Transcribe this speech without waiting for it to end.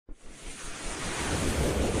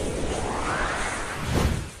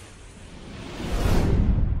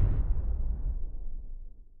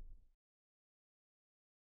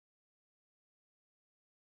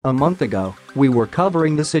A month ago, we were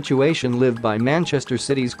covering the situation lived by Manchester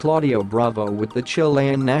City's Claudio Bravo with the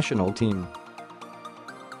Chilean national team.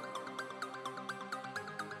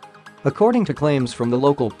 According to claims from the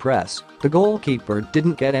local press, the goalkeeper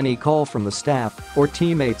didn't get any call from the staff or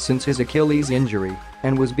teammates since his Achilles injury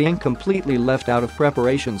and was being completely left out of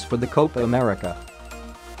preparations for the Copa America.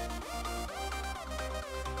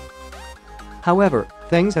 However,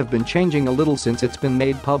 things have been changing a little since it's been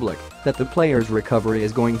made public that the player's recovery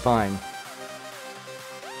is going fine.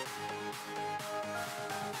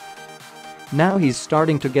 Now he's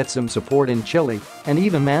starting to get some support in Chile, and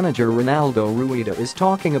even manager Reinaldo Rueda is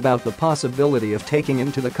talking about the possibility of taking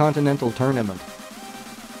him to the continental tournament.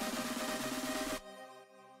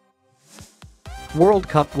 World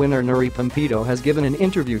Cup winner Nery Pumpido has given an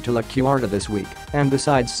interview to Cuarta this week, and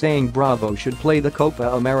besides saying Bravo should play the Copa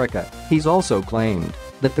America, he's also claimed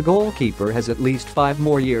that the goalkeeper has at least 5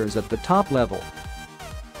 more years at the top level.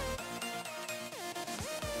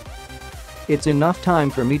 "It's enough time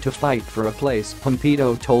for me to fight for a place,"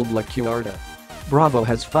 Pumpido told Cuarta. "Bravo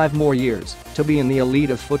has 5 more years to be in the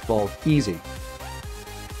elite of football, easy."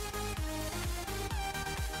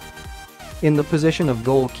 In the position of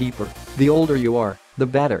goalkeeper, the older you are, the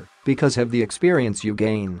better, because of the experience you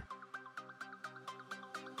gain.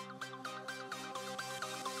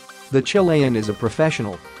 The Chilean is a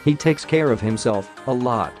professional, he takes care of himself a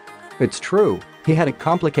lot. It's true, he had a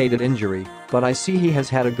complicated injury, but I see he has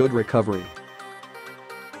had a good recovery.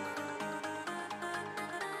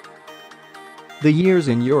 The years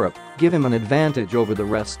in Europe give him an advantage over the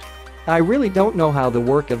rest. I really don't know how the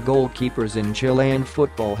work of goalkeepers in Chilean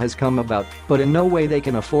football has come about, but in no way they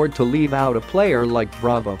can afford to leave out a player like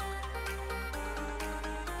Bravo.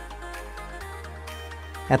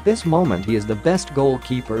 At this moment he is the best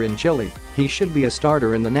goalkeeper in Chile, he should be a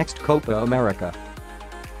starter in the next Copa America.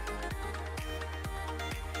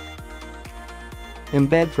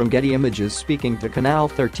 Embed from Getty Images speaking to Canal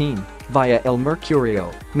 13 via El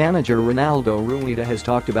Mercurio, manager Reinaldo Rueda has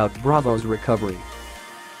talked about Bravo's recovery.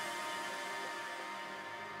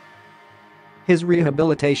 His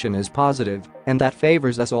rehabilitation is positive, and that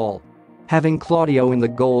favors us all. Having Claudio in the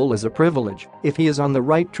goal is a privilege. If he is on the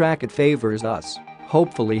right track, it favors us.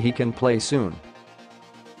 Hopefully he can play soon.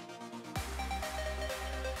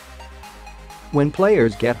 When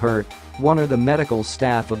players get hurt, one of the medical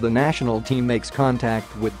staff of the national team makes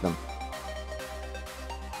contact with them.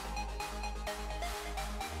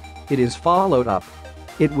 It is followed up.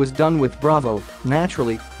 It was done with Bravo,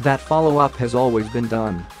 naturally, that follow-up has always been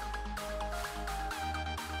done.